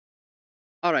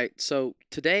All right, so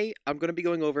today I'm going to be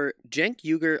going over Cenk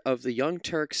Uygur of the Young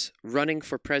Turks running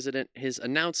for president, his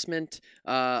announcement,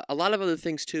 a lot of other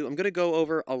things too. I'm going to go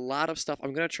over a lot of stuff.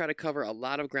 I'm going to try to cover a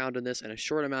lot of ground in this in a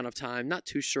short amount of time. Not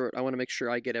too short. I want to make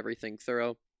sure I get everything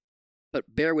thorough, but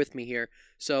bear with me here.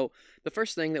 So, the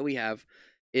first thing that we have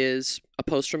is a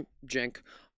post from Cenk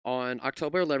on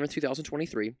October 11th,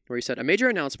 2023, where he said, "A major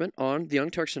announcement on the Young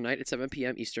Turks tonight at 7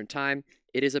 p.m. Eastern Time.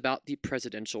 It is about the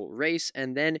presidential race."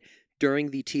 And then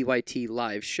during the TYT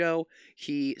live show,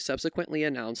 he subsequently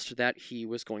announced that he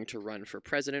was going to run for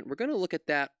president. We're going to look at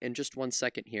that in just 1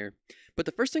 second here. But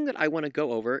the first thing that I want to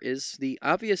go over is the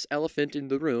obvious elephant in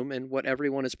the room and what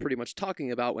everyone is pretty much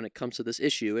talking about when it comes to this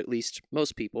issue, at least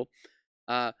most people.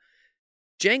 Uh,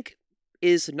 Cenk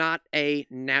is not a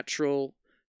natural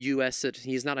U.S. citizen.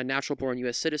 He is not a natural born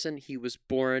U.S. citizen. He was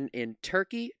born in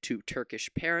Turkey to Turkish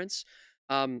parents.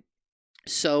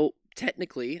 So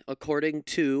technically, according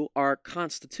to our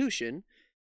constitution,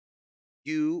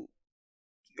 you,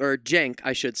 or Cenk,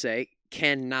 I should say,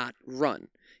 cannot run.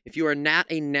 If you are not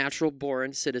a natural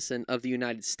born citizen of the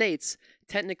United States,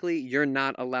 technically you're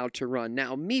not allowed to run.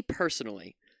 Now, me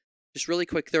personally, just really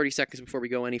quick 30 seconds before we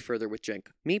go any further with Cenk.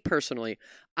 Me personally,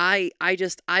 I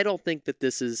don't think that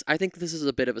this is, I think this is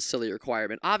a bit of a silly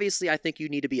requirement. Obviously, I think you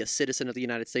need to be a citizen of the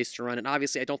United States to run, and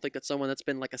obviously I don't think that someone that's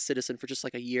been like a citizen for just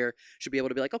like a year should be able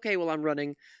to be like, okay, well, I'm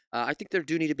running. I think there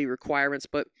do need to be requirements,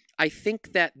 but I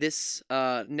think that this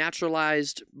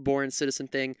naturalized born citizen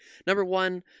thing, number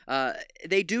one,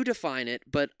 they do define it,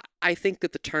 but I think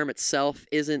that the term itself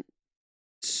isn't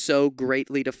so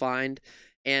greatly defined,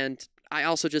 and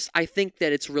I think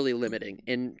that it's really limiting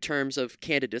in terms of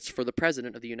candidates for the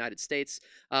president of the United States.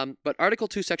 But Article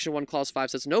 2, Section 1, Clause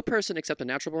 5 says, "No person except a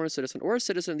natural born citizen or a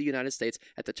citizen of the United States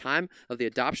at the time of the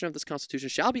adoption of this Constitution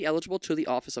shall be eligible to the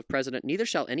office of president. Neither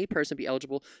shall any person be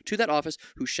eligible to that office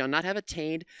who shall not have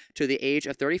attained to the age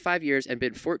of 35 years and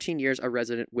been 14 years a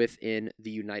resident within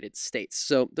the United States."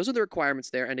 So those are the requirements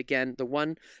there. And again, the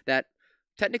one that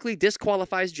technically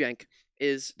disqualifies Cenk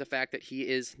is the fact that he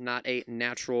is not a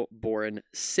natural born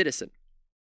citizen.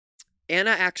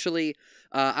 Anna actually,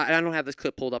 I don't have this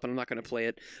clip pulled up and I'm not going to play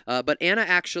it, but Anna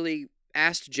actually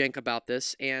asked Cenk about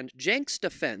this, and Cenk's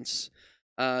defense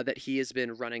that he has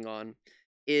been running on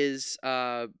is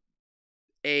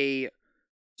a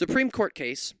Supreme Court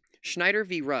case, Schneider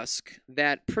v. Rusk,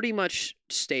 that pretty much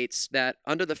states that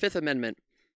under the Fifth Amendment,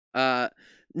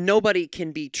 nobody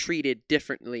can be treated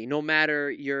differently, no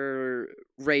matter your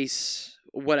race,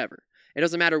 whatever. It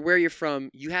doesn't matter where you're from.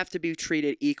 You have to be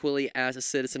treated equally as a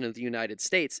citizen of the United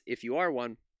States if you are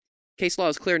one. Case law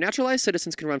is clear. Naturalized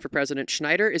citizens can run for president.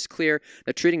 Schneider is clear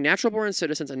that treating natural-born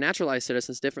citizens and naturalized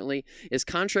citizens differently is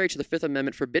contrary to the Fifth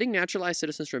Amendment. Forbidding naturalized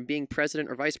citizens from being president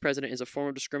or vice president is a form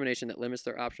of discrimination that limits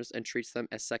their options and treats them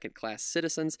as second-class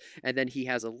citizens. And then he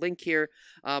has a link here.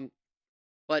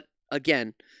 But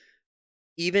again,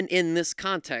 even in this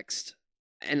context,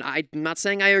 and I'm not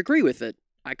saying I agree with it,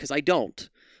 because I don't,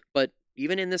 but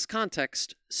even in this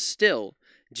context, still,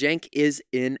 Cenk is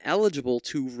ineligible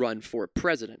to run for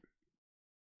president.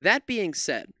 That being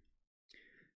said,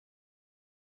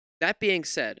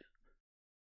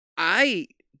 I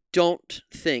don't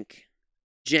think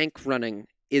Cenk running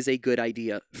is a good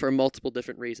idea for multiple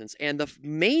different reasons. And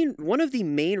one of the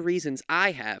main reasons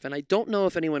I have, and I don't know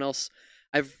if anyone else,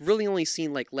 I've really only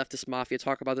seen like leftist mafia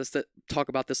talk about this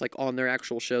like on their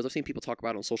actual shows. I've seen people talk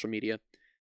about it on social media.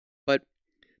 But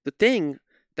the thing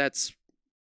that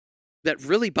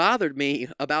really bothered me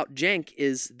about Cenk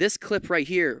is this clip right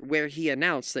here where he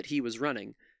announced that he was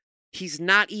running. He's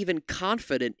not even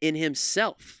confident in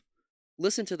himself.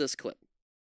 Listen to this clip.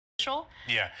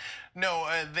 Yeah. No,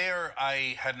 there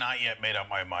I had not yet made up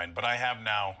my mind, but I have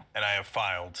now, and I have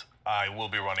filed. I will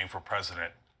be running for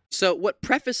president. So what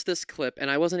prefaced this clip,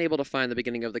 and I wasn't able to find the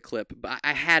beginning of the clip, but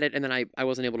I had it and then I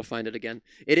wasn't able to find it again.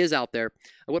 It is out there.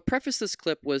 What prefaced this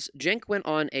clip was Cenk went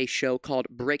on a show called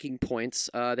Breaking Points.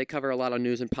 They cover a lot of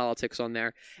news and politics on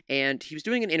there. And he was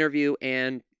doing an interview,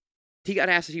 and he got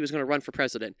asked if he was going to run for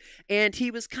president. And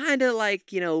he was kind of like,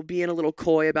 being a little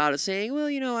coy about it, saying, well,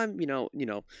 he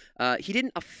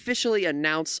didn't officially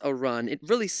announce a run. It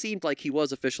really seemed like he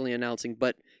was officially announcing,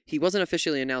 but he wasn't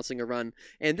officially announcing a run.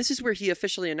 And this is where he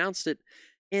officially announced it.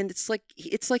 And it's like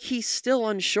he's still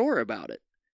unsure about it.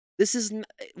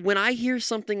 When I hear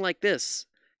something like this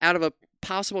out of a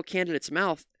possible candidate's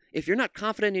mouth, if you're not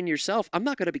confident in yourself, I'm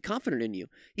not going to be confident in you.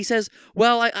 He says,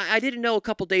 well, I didn't know a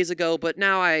couple days ago, but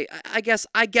now I guess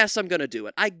I'm going to do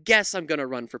it. I guess I'm going to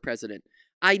run for president.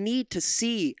 I need to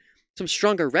see some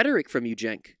stronger rhetoric from you,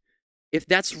 Cenk. If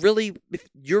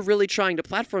you're really trying to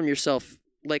platform yourself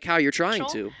like how you're trying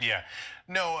to. Yeah.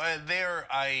 No, there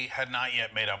I had not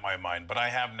yet made up my mind, but I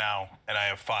have now, and I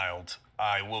have filed.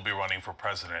 I will be running for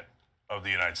president of the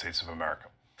United States of America.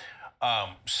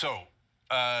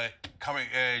 Coming,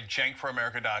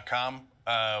 cenkforamerica.com.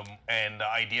 And the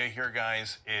idea here,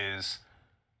 guys, is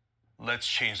let's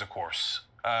change the course.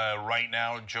 Right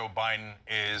now, Joe Biden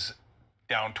is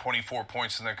down 24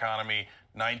 points in the economy,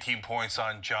 19 points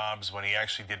on jobs when he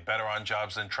actually did better on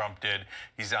jobs than Trump did.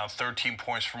 He's down 13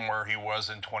 points from where he was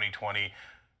in 2020.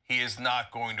 He is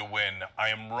not going to win. I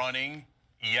am running.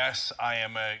 Yes, I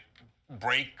am a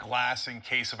break glass in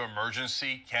case of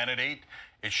emergency candidate.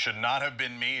 It should not have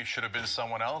been me. It should have been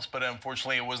someone else. But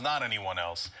unfortunately, it was not anyone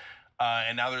else.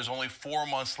 And now there's only 4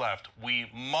 months left.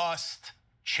 We must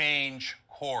change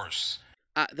course.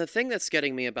 The thing that's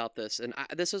getting me about this, and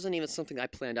this isn't even something I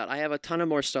planned out. I have a ton of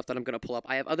more stuff that I'm going to pull up.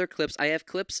 I have other clips. I have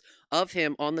clips of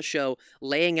him on the show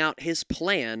laying out his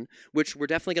plan, which we're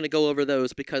definitely going to go over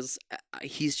those because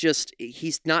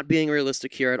he's not being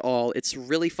realistic here at all. It's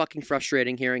really fucking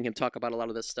frustrating hearing him talk about a lot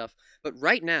of this stuff. But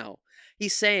right now,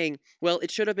 he's saying, well,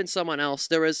 it should have been someone else.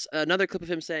 There was another clip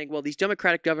of him saying, well, these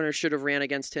Democratic governors should have ran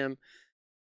against him.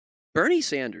 Bernie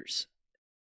Sanders.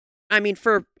 I mean,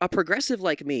 for a progressive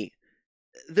like me,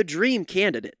 the dream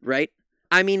candidate, right?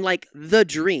 I mean, like, the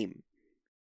dream.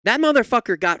 That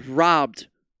motherfucker got robbed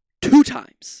 2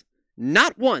 times.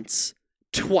 Not once,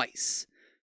 twice.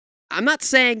 I'm not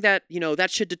saying that,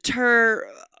 that should deter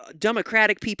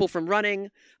Democratic people from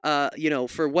running,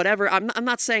 for whatever. I'm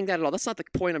not saying that at all. That's not the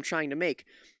point I'm trying to make.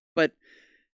 But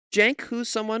Cenk, who's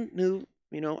someone who,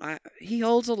 he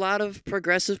holds a lot of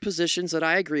progressive positions that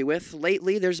I agree with.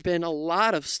 Lately, there's been a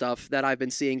lot of stuff that I've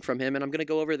been seeing from him, and I'm going to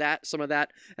go over some of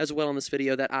that as well in this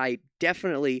video that I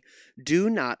definitely do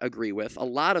not agree with. A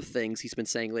lot of things he's been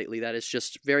saying lately that is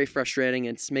just very frustrating,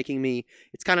 and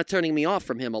it's kind of turning me off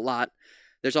from him a lot.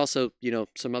 There's also,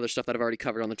 some other stuff that I've already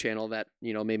covered on the channel that,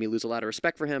 made me lose a lot of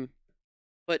respect for him.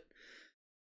 But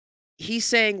he's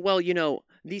saying, well,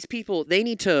 these people, they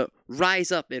need to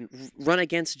rise up and run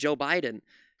against Joe Biden.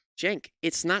 Cenk,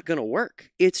 it's not going to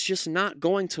work. It's just not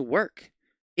going to work.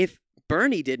 If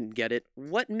Bernie didn't get it,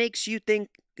 what makes you think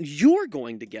you're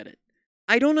going to get it?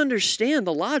 I don't understand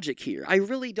the logic here. I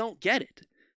really don't get it.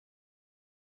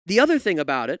 The other thing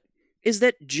about it is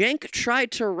that Cenk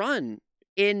tried to run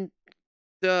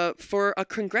for a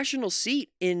congressional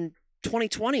seat in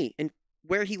 2020 and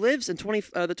where he lives in the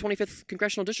 25th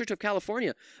Congressional District of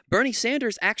California. Bernie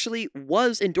Sanders actually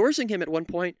was endorsing him at one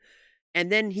point,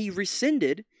 and then he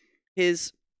rescinded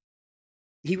his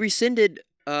endorsement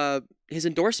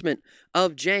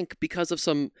of Cenk because of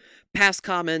some past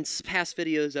comments, past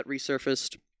videos that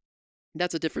resurfaced.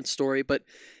 That's a different story, but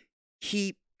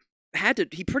he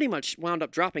pretty much wound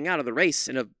up dropping out of the race,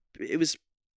 and it was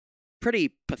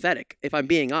pretty pathetic, if I'm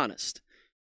being honest.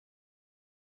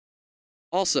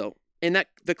 Also, in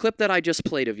the clip that I just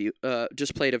played of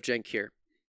Cenk here,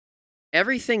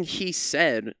 everything he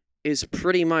said is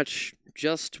pretty much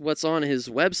just what's on his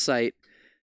website,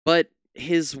 but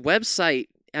his website,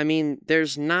 I mean,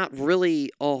 there's not really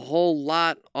a whole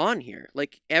lot on here.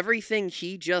 Like, everything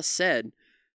he just said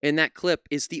in that clip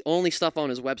is the only stuff on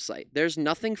his website. There's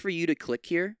nothing for you to click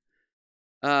here.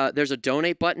 There's a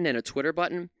donate button and a Twitter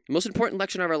button. The most important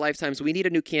election of our lifetimes. We need a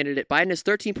new candidate. Biden is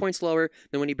 13 points lower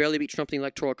than when he barely beat Trump in the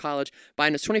Electoral College.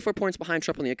 Biden is 24 points behind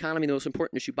Trump on the economy, the most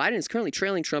important issue. Biden is currently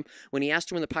trailing Trump when he asked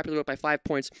to win the popular vote by 5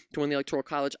 points to win the Electoral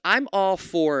College. I'm all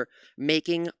for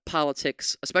making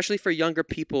politics, especially for younger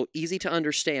people, easy to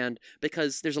understand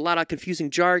because there's a lot of confusing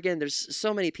jargon. There's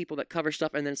so many people that cover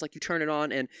stuff, and then it's like you turn it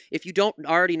on, and if you don't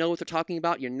already know what they're talking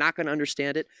about, you're not going to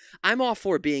understand it. I'm all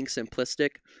for being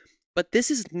simplistic. But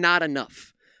this is not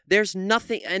enough. There's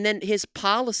nothing, and then his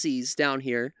policies down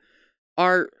here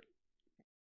are,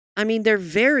 I mean, they're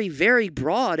very, very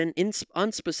broad and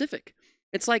unspecific.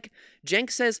 It's like Cenk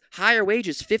says higher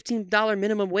wages, $15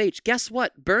 minimum wage. Guess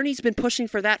what? Bernie's been pushing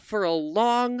for that for a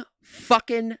long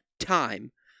fucking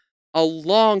time. A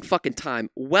long fucking time.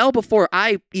 Well before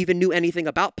I even knew anything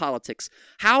about politics.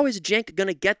 How is Cenk going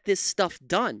to get this stuff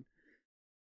done?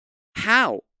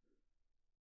 How?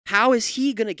 How is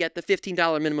he going to get the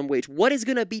 $15 minimum wage? What is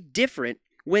going to be different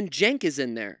when Cenk is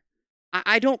in there?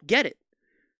 I don't get it.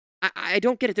 I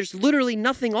don't get it. There's literally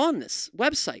nothing on this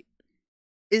website.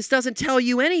 This doesn't tell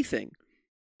you anything.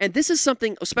 And this is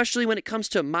something, especially when it comes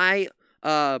to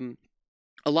a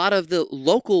lot of the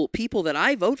local people that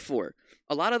I vote for.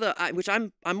 A lot of which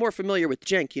I'm more familiar with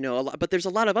Cenk, but there's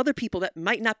a lot of other people that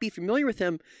might not be familiar with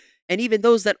him. And even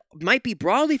those that might be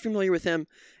broadly familiar with him,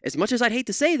 as much as I'd hate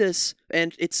to say this,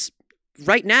 and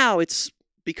right now it's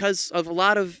because of a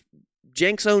lot of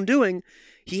Cenk's own doing,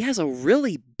 he has a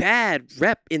really bad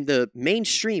rep in the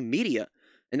mainstream media,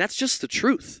 and that's just the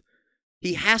truth.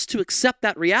 He has to accept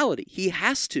that reality. He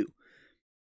has to.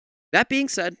 That being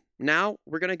said, now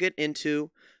we're going to get into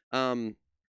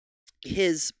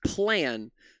his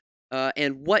plan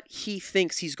and what he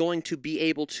thinks he's going to be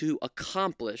able to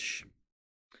accomplish,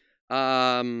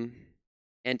 and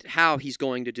how he's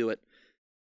going to do it,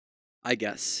 I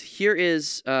guess. Here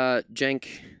is Cenk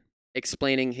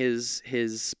explaining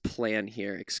his plan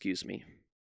here. Excuse me.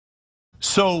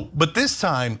 So, but this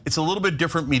time, it's a little bit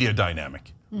different media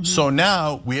dynamic. So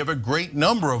now we have a great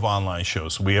number of online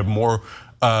shows. We have more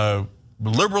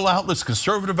liberal outlets,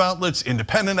 conservative outlets,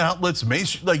 independent outlets,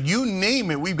 like you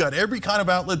name it. We've got every kind of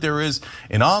outlet there is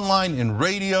in online, in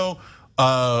radio.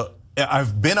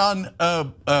 I've been on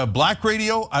black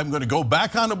radio. I'm going to go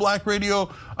back onto black radio.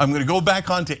 I'm going to go back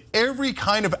onto every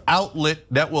kind of outlet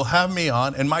that will have me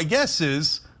on. And my guess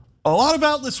is a lot of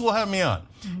outlets will have me on.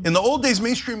 In the old days,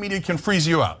 mainstream media can freeze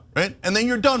you out, right? And then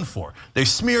you're done for. They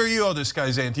smear you, oh, this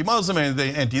guy's anti-Muslim, and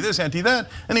they anti-this, anti-that,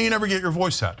 and then you never get your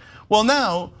voice out. Well,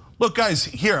 now, look, guys,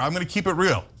 here, I'm going to keep it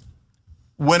real.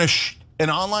 When an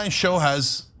online show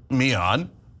has me on,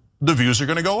 the views are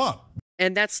going to go up.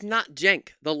 And that's not Cenk.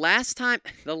 The last time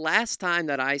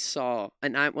that I saw,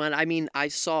 and I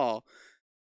saw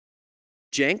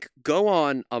Cenk go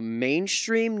on a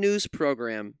mainstream news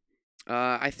program.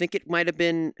 I think it might have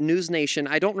been News Nation.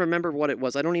 I don't remember what it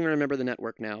was. I don't even remember the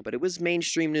network now, but it was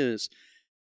mainstream news.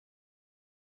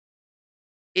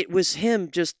 It was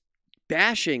him just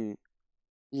bashing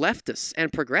leftists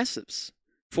and progressives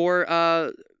for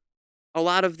a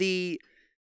lot of the,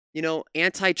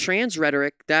 anti-trans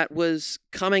rhetoric that was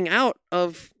coming out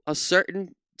of a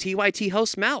certain TYT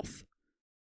host's mouth.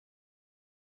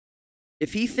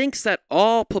 If he thinks that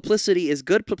all publicity is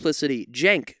good publicity,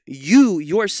 Cenk, you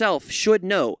yourself should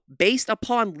know, based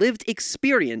upon lived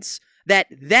experience, that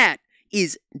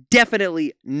is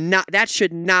definitely not, that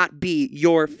should not be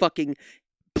your fucking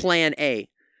plan A.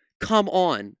 Come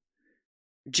on.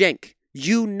 Cenk,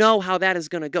 you know how that is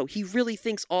going to go. He really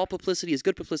thinks all publicity is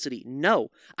good publicity.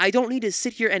 No, I don't need to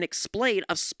sit here and explain,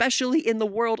 especially in the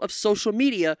world of social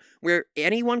media, where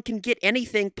anyone can get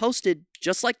anything posted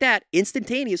just like that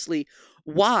instantaneously,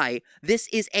 why this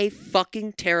is a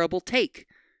fucking terrible take.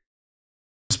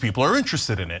 People are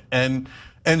interested in it. And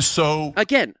so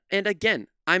again,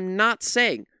 I'm not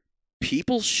saying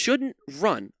people shouldn't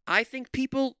run. I think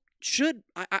people should.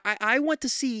 I want to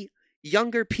see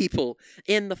younger people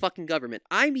in the fucking government.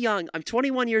 I'm young. I'm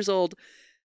 21 years old.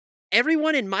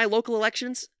 Everyone in my local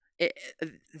elections,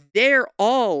 they're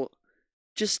all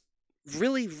just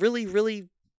really, really, really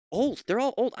old. They're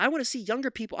all old. I want to see younger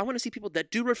people. I want to see people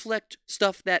that do reflect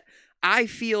stuff that I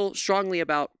feel strongly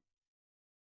about.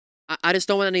 I just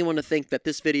don't want anyone to think that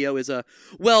this video is I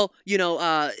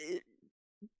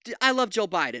love Joe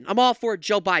Biden. I'm all for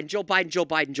Joe Biden. Joe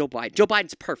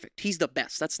Biden's perfect. He's the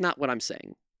best. That's not what I'm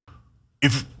saying.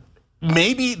 If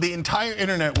maybe the entire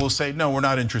internet will say, no, we're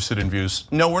not interested in views.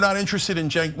 No, we're not interested in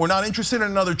Cenk. We're not interested in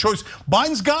another choice.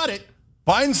 Biden's got it.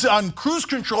 Biden's on cruise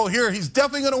control here. He's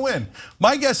definitely going to win.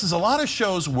 My guess is a lot of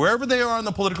shows, wherever they are on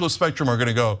the political spectrum, are going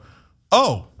to go,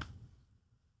 oh,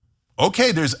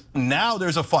 okay, there's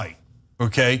a fight,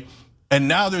 okay? And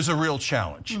now there's a real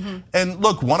challenge. And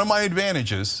look, one of my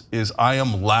advantages is I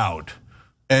am loud.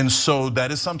 And so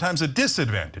that is sometimes a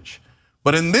disadvantage.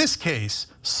 But in this case,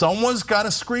 someone's got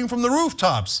to scream from the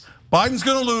rooftops. Biden's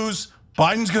going to lose.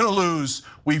 Biden's going to lose.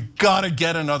 We've got to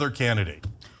get another candidate.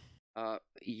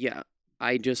 Yeah,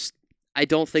 I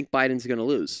don't think Biden's going to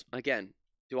lose. Again,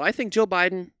 do I think that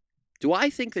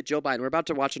Joe Biden, we're about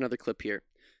to watch another clip here.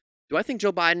 Do I think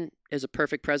Joe Biden is a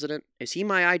perfect president? Is he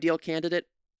my ideal candidate?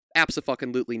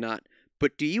 Abso-fucking-lutely not.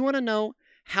 But do you want to know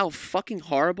how fucking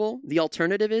horrible the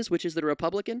alternative is, which is the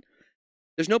Republican?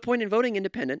 There's no point in voting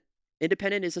independent.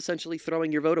 Independent is essentially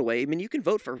throwing your vote away. I mean, you can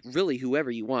vote for really whoever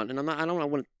you want, and I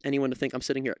don't want anyone to think I'm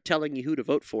sitting here telling you who to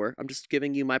vote for. I'm just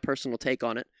giving you my personal take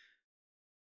on it.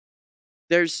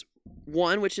 There's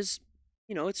one, which is,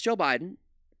 it's Joe Biden,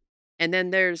 and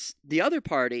then there's the other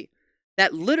party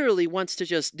that literally wants to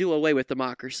just do away with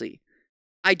democracy.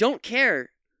 I don't care.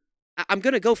 I'm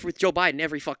going to go with Joe Biden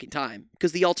every fucking time,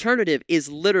 because the alternative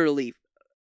is literally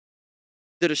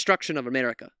the destruction of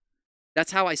America.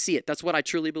 That's how I see it. That's what I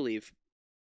truly believe.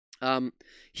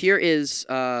 Here is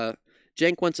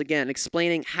Cenk once again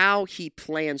explaining how he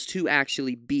plans to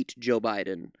actually beat Joe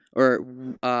Biden. Or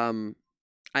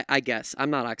I guess. I'm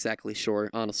not exactly sure,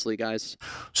 honestly, guys.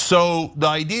 So the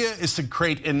idea is to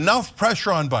create enough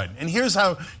pressure on Biden. And here's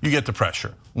how you get the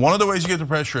pressure. One of the ways you get the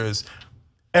pressure is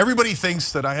Everybody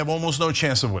thinks that I have almost no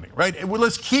chance of winning, right? Well,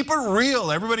 let's keep it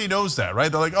real. Everybody knows that,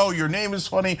 right? They're like, oh, your name is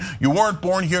funny. You weren't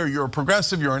born here. You're a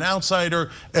progressive. You're an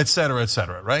outsider, et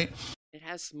cetera, right? It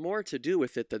has more to do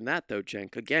with it than that, though,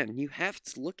 Cenk. Again, you have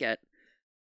to look at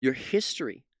your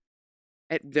history.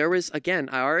 There was, again,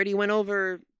 I already went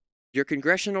over your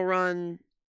congressional run,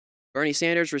 Bernie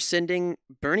Sanders rescinding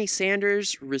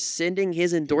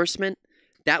his endorsement.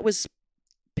 That was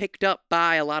picked up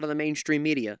by a lot of the mainstream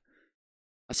media.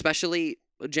 Especially,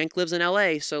 Cenk lives in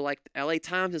LA, so like LA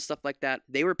Times and stuff like that,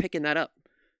 they were picking that up.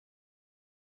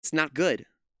 It's not good.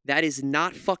 That is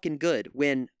not fucking good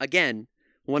when, again,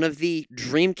 one of the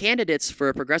dream candidates for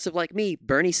a progressive like me,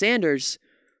 Bernie Sanders,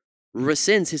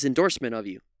 rescinds his endorsement of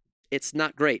you. It's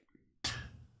not great.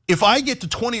 If I get to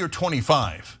 20 or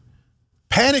 25,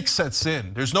 panic sets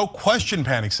in. There's no question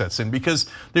panic sets in because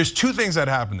there's two things that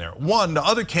happen there. One, the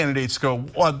other candidates go,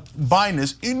 well, Biden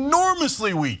is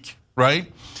enormously weak, right?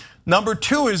 Number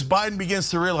two is Biden begins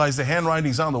to realize the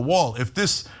handwriting's on the wall. If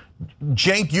this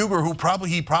Cenk Uygur, who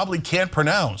he probably can't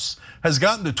pronounce, has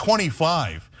gotten to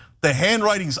 25, the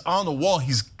handwriting's on the wall,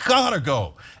 he's gotta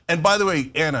go. And by the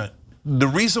way, Anna, the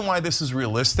reason why this is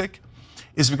realistic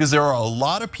is because there are a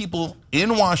lot of people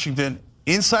in Washington,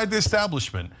 inside the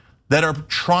establishment, that are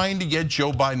trying to get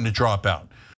Joe Biden to drop out.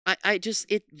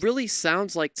 It really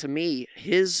sounds like to me,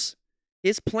 his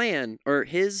plan or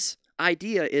his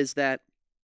idea is that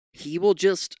he will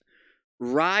just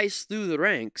rise through the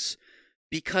ranks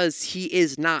because he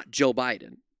is not Joe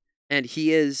Biden and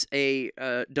he is a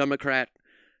Democratic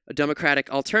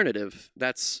alternative.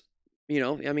 That's,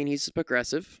 I mean, he's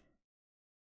progressive,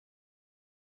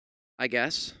 I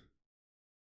guess.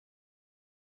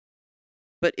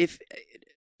 But if,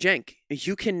 Cenk,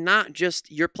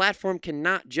 your platform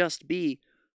cannot just be,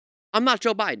 I'm not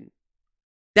Joe Biden.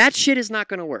 That shit is not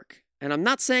going to work. And I'm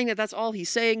not saying that that's all he's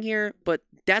saying here, but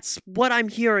that's what I'm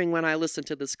hearing when I listen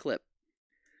to this clip.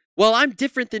 Well, I'm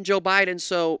different than Joe Biden,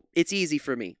 so it's easy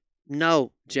for me.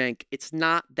 No, Cenk, it's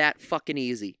not that fucking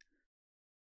easy.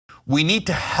 We need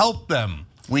to help them.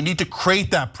 We need to create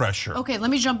that pressure. Okay,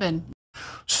 let me jump in.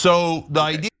 So the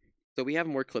idea. So we have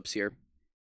more clips here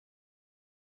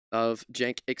of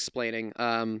Cenk explaining.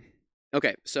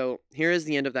 Okay, so here is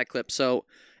the end of that clip. So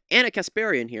Anna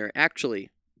Kasparian here,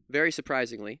 actually, very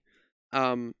surprisingly,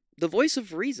 the voice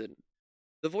of reason.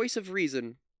 The voice of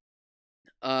reason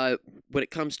when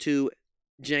it comes to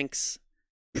Cenk's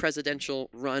presidential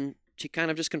run, she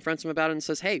kind of just confronts him about it and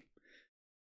says, hey,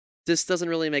 this doesn't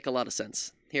really make a lot of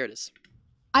sense. Here it is.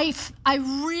 I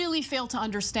really fail to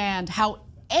understand how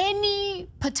any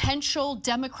potential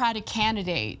Democratic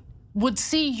candidate would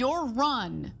see your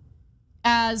run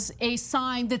as a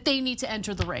sign that they need to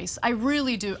enter the race. I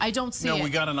really do. I don't see it. No, we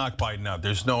got to knock Biden out.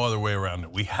 There's no other way around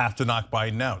it. We have to knock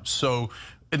Biden out. So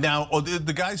now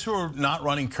the guys who are not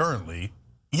running currently,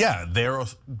 yeah,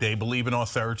 they believe in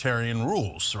authoritarian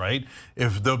rules, right?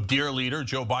 If the dear leader,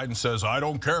 Joe Biden, says, I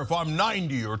don't care if I'm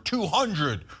 90 or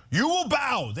 200, you will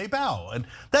bow, they bow. And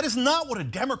that is not what a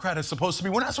Democrat is supposed to be.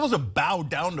 We're not supposed to bow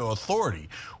down to authority.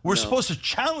 We're supposed to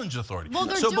challenge authority. Well,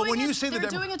 they're doing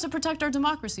it to protect our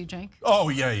democracy, Cenk. Oh,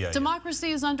 yeah.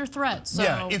 Democracy is under threat, so.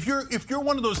 Yeah, if you're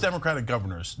one of those Democratic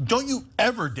governors, don't you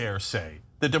ever dare say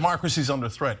that democracy is under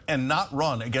threat and not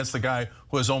run against the guy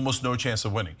who has almost no chance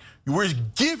of winning. We're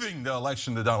giving the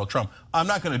election to Donald Trump. I'm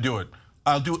not gonna do it.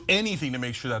 I'll do anything to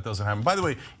make sure that doesn't happen. By the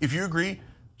way, if you agree,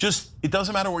 it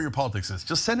doesn't matter what your politics is.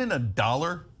 Just send in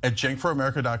 $1 at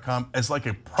cenkforamerica.com as like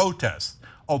a protest.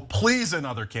 Oh, please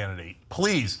another candidate,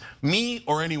 please, me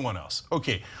or anyone else.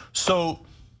 Okay, so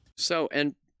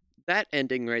and that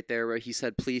ending right there where he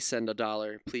said, please send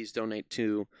 $1, please donate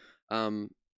to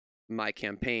my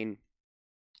campaign,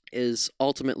 is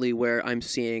ultimately where I'm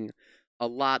seeing a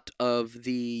lot of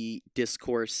the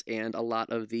discourse and a lot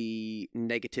of the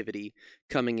negativity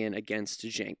coming in against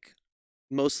Cenk.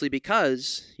 Mostly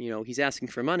because, he's asking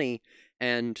for money,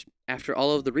 and after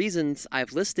all of the reasons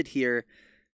I've listed here,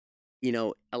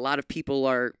 a lot of people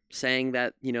are saying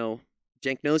that,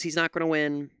 Cenk knows he's not going to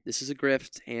win, this is a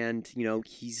grift, and,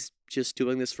 he's just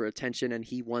doing this for attention and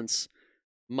he wants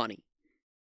money.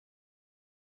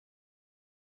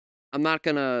 I'm not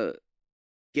gonna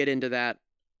get into that.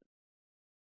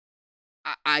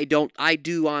 I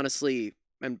do honestly,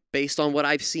 and based on what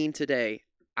I've seen today,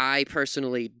 I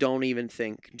personally don't even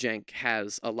think Cenk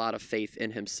has a lot of faith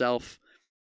in himself.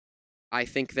 I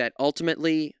think that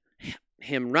ultimately,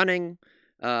 him running,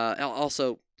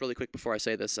 also, really quick before I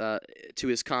say this, to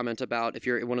his comment about if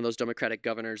you're one of those Democratic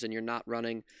governors and you're not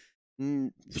running,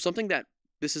 something that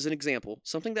this is an example,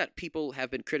 something that people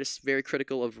have been very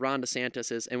critical of Ron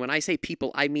DeSantis is, and when I say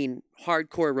people, I mean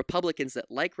hardcore Republicans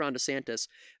that like Ron DeSantis,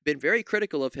 been very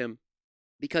critical of him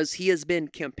because he has been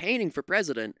campaigning for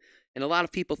president, and a lot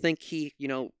of people think he,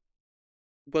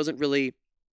 wasn't really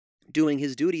doing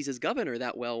his duties as governor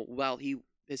that well while he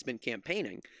has been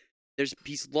campaigning.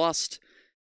 He's lost.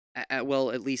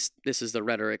 Well, at least this is the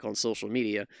rhetoric on social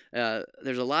media.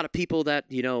 There's a lot of people that,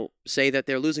 say that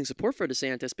they're losing support for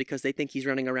DeSantis because they think he's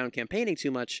running around campaigning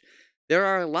too much. There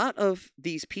are a lot of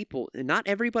these people, and not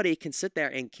everybody can sit there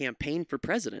and campaign for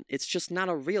president. It's just not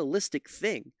a realistic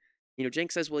thing.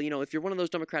 Cenk says, well, if you're one of those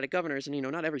Democratic governors, and,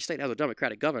 not every state has a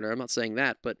Democratic governor, I'm not saying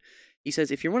that, but he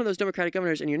says, if you're one of those Democratic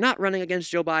governors and you're not running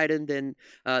against Joe Biden, then,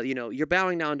 you're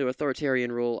bowing down to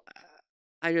authoritarian rule.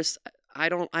 I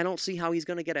don't see how he's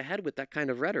going to get ahead with that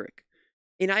kind of rhetoric.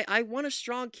 And I want a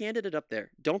strong candidate up there.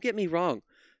 Don't get me wrong.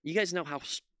 You guys know how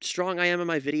strong I am in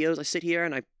my videos. I sit here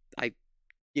and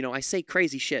I say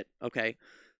crazy shit, okay?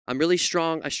 I'm really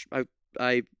strong.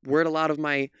 I word a lot of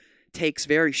my takes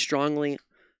very strongly.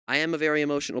 I am a very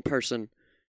emotional person.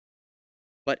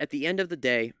 But at the end of the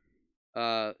day,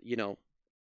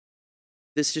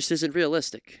 this just isn't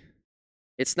realistic.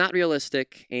 It's not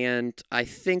realistic, and I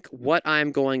think what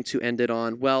I'm going to end it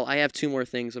on, well, I have two more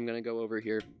things I'm going to go over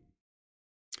here.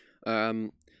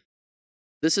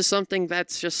 This is something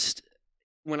that's just,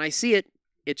 when I see it,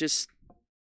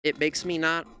 it makes me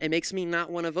not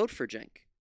want to vote for Cenk.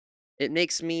 It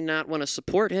makes me not want to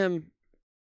support him.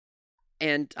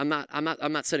 And I'm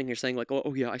not sitting here saying like,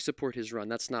 oh yeah, I support his run.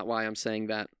 That's not why I'm saying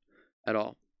that at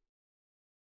all.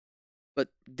 But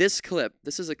this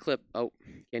is a clip, oh,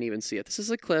 can't even see it. This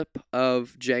is a clip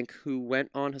of Cenk who went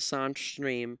on Hassan's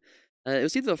stream. It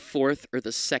was either the 4th or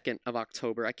the 2nd of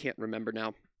October. I can't remember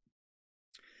now.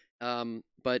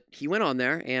 But he went on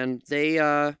there, and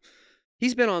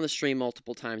he's been on the stream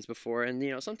multiple times before,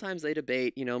 and, sometimes they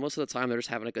debate, most of the time they're just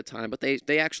having a good time, but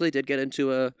they actually did get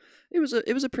into it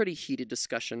was a pretty heated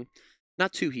discussion.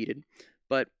 Not too heated,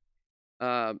 but,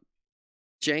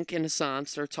 Cenk and Hassan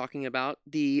started talking about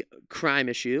the crime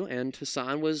issue, and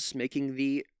Hassan was making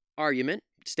the argument,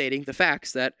 stating the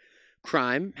facts that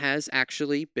crime has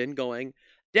actually been going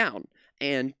down.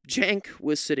 And Cenk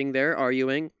was sitting there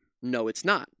arguing, no, it's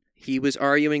not. He was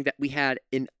arguing that we had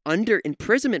an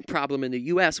under-imprisonment problem in the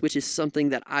U.S., which is something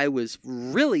that I was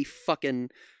really fucking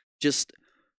just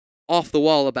off the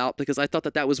wall about, because I thought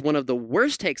that was one of the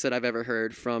worst takes that I've ever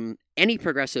heard from any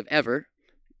progressive ever.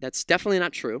 That's definitely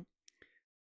not true.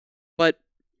 But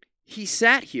he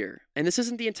sat here, and this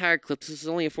isn't the entire clip, this is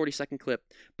only a 40-second clip,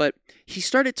 but he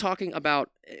started talking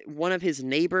about one of his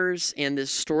neighbors and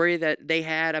this story that they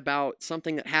had about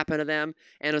something that happened to them,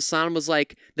 and Hassan was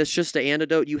like, that's just an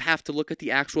antidote, you have to look at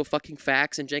the actual fucking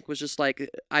facts, and Cenk was just like,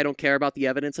 I don't care about the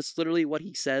evidence. That's literally what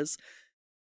he says.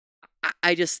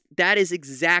 That's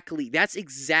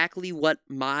exactly what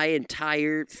my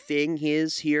entire thing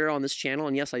is here on this channel,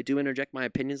 and yes, I do interject my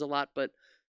opinions a lot, but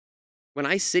when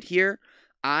I sit here,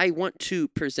 I want to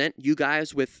present you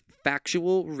guys with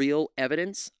factual, real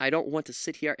evidence. I don't want to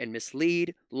sit here and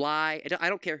mislead, lie. I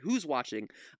don't care who's watching.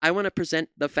 I want to present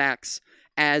the facts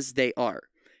as they are.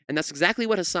 And that's exactly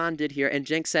what Hassan did here. And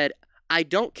Cenk said, I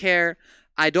don't care.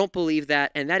 I don't believe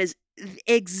that. And that is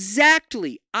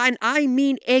exactly, and I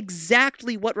mean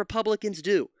exactly what Republicans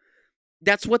do.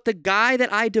 That's what the guy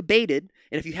that I debated,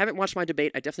 and if you haven't watched my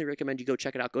debate, I definitely recommend you go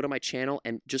check it out. Go to my channel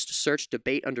and just search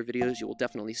debate under videos. You will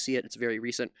definitely see it. It's very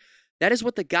recent. That is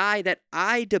what the guy that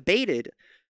I debated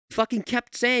fucking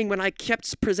kept saying when I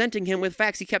kept presenting him with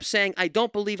facts. He kept saying, I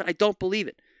don't believe it. I don't believe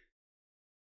it.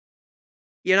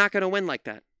 You're not going to win like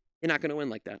that. You're not going to win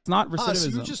like that. It's not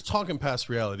recidivism. You're just talking past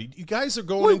reality. You guys are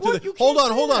going into the...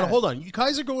 Hold on. You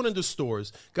guys are going into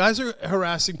stores. Guys are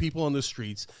harassing people on the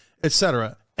streets,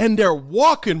 etc. And they're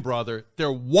walking, brother.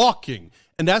 They're walking.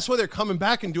 And that's why they're coming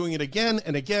back and doing it again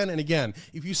and again and again.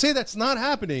 If you say that's not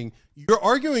happening, you're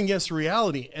arguing against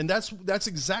reality. And that's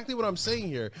exactly what I'm saying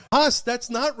here. Us, that's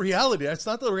not reality. That's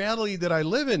not the reality that I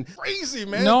live in. Crazy,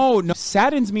 man. No.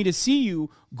 Saddens me to see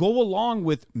you go along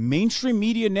with mainstream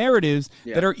media narratives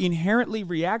that are inherently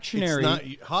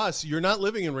reactionary. Haas, you're not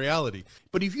living in reality.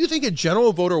 But if you think a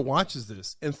general voter watches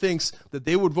this and thinks that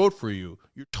they would vote for you,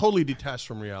 you're totally detached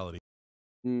from reality.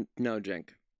 No, Cenk.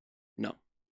 No.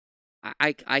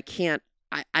 I can't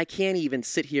even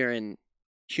sit here and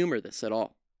humor this at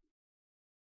all.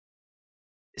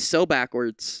 So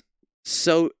backwards,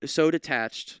 so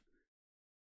detached.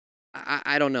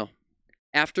 I don't know.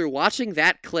 After watching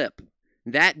that clip,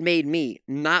 that made me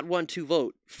not want to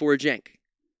vote for Cenk.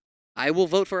 I will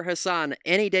vote for Hassan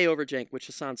any day over Cenk, which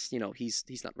Hassan's,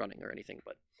 he's not running or anything,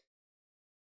 but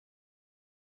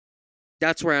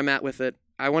that's where I'm at with it.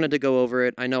 I wanted to go over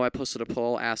it. I know I posted a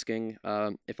poll asking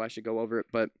if I should go over it,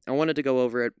 but I wanted to go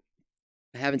over it.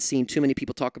 I haven't seen too many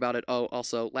people talk about it. Oh,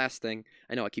 also, last thing.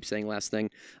 I know I keep saying last thing.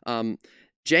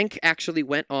 Cenk actually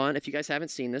went on, if you guys haven't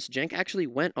seen this, Cenk actually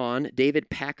went on David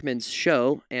Pakman's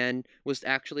show and was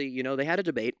actually, you know, they had a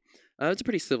debate. It's a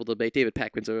pretty civil debate. David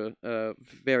Pakman's a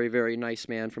very, very nice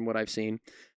man from what I've seen.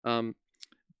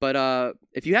 But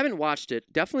if you haven't watched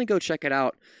it, definitely go check it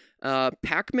out.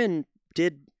 Pakman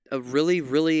did a really,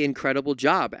 really incredible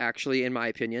job, actually, in my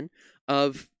opinion,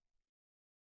 of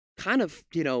kind of,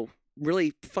 you know,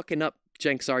 really fucking up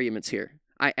Cenk's arguments here.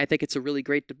 I think it's a really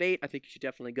great debate. I think you should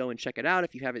definitely go and check it out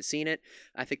if you haven't seen it.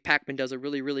 I think Pakman does a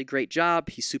really, really great job.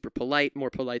 He's super polite, more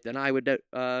polite than I would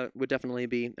definitely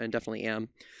be, and definitely am.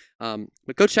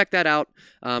 But go check that out.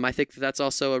 I think that's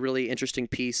also a really interesting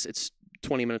piece. It's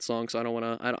 20 minutes long, so I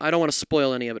don't want to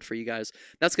spoil any of it for you guys.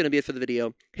 That's going to be it for the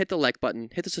video. Hit the like button,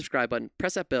 hit the subscribe button,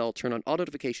 press that bell, turn on all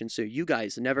notifications so you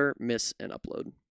guys never miss an upload.